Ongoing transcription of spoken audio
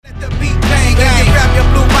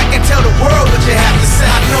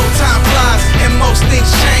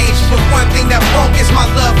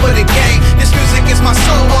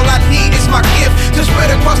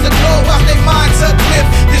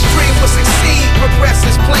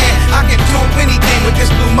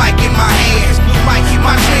in my hands. Blue mic,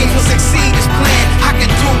 my dreams will succeed as planned. I can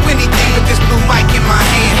do anything with this blue mic in my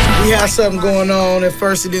hands. We had something going on. At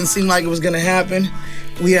first, it didn't seem like it was gonna happen.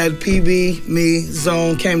 We had PB, me,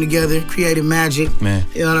 Zone came together, created magic. Man.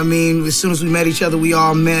 You know what I mean? As soon as we met each other, we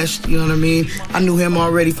all meshed. You know what I mean? I knew him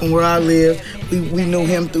already from where I lived. We knew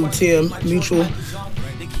him through Tim, mutual.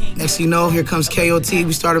 Next thing you know, here comes K.O.T.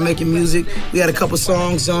 We started making music. We had a couple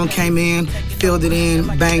songs. Zone came in, filled it in,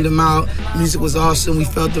 banged them out. Music was awesome. We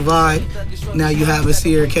felt the vibe. Now you have us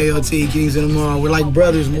here, K.O.T, Kingz of Tomaro. We're like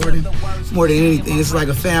brothers more than anything. It's like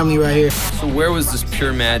a family right here. So where was this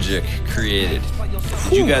pure magic created?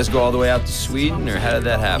 Did you guys go all the way out to Sweden, or how did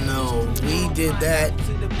that happen? No, we did that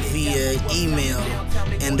via email,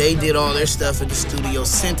 and they did all their stuff at the studio,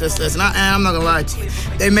 sent us this, and I'm not gonna lie to you,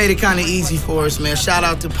 they made it kind of easy for us, man. Shout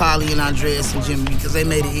out to Polly and Andreas and Jimmy, because they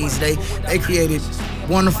made it easy. They created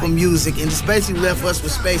wonderful music and just basically left us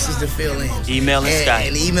with spaces to fill in. Email and Skype.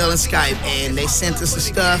 And email and Skype, and they sent us the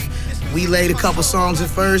stuff. We laid a couple songs at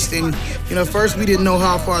first, and first we didn't know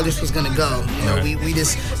how far this was gonna go. We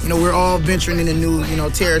just, we're all venturing into new,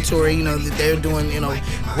 territory. That they're doing,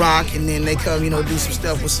 rock, and then they come, do some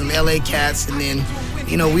stuff with some LA cats, and then,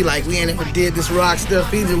 we ain't never did this rock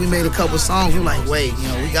stuff either. We made a couple songs. We're like, wait,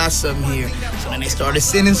 we got something here. So then they started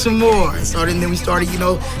sending some more. And then we started,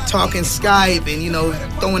 talking Skype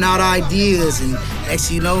and throwing out ideas. And next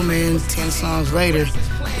thing you know, man, 10 songs later,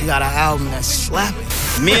 we got an album that's slapping.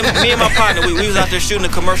 Me and my partner, we was out there shooting a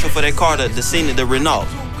commercial for their car, the Renault.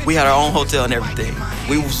 We had our own hotel and everything.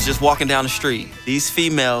 We was just walking down the street. These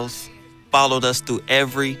females followed us through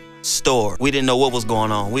every store. We didn't know what was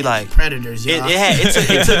going on. We like predators, y'all.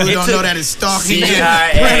 It took we don't know that it's stalking.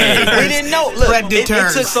 We didn't know. Look, it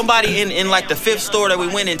took somebody in like the 5th store that we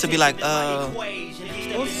went in to be like,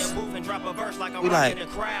 we like,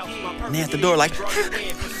 and they at the door like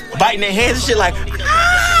biting their hands and shit like,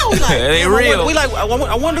 ow! Like, it ain't real. We like,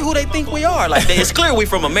 I wonder who they think we are. Like, it's clear we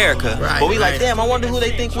from America, but we like, damn, I wonder who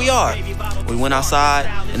they think we are. We went outside,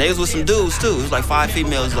 and they was with some dudes too. It was like 5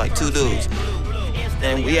 females, like 2 dudes.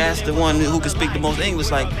 And we asked the one who could speak the most English,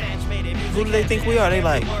 like, who do they think we are? They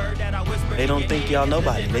like, they don't think y'all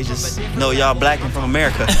nobody. They just know y'all black and from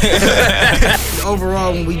America.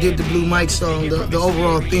 Overall, when we did the Blue Mike song, the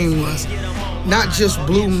overall theme was not just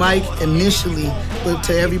Blue Mike initially, but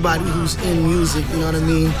to everybody who's in music, you know what I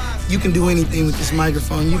mean? You can do anything with this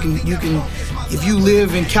microphone. You can. If you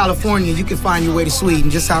live in California, you can find your way to Sweden,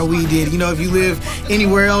 just how we did. If you live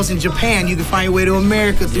anywhere else in Japan, you can find your way to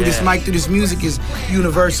America through this mic, through this music is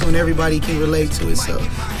universal and everybody can relate to it. So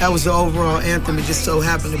that was the overall anthem. It just so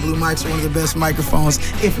happened the Blue Mics are one of the best microphones,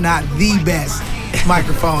 if not the best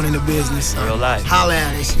microphone in the business. So real life. Holla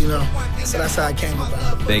at us, So that's how it came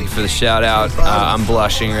about. Thank you for the shout out. I'm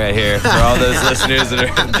blushing right here. For all those listeners that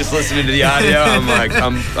are just listening to the audio,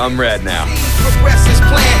 I'm red now. Progress is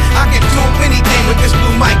planned. I can do anything with this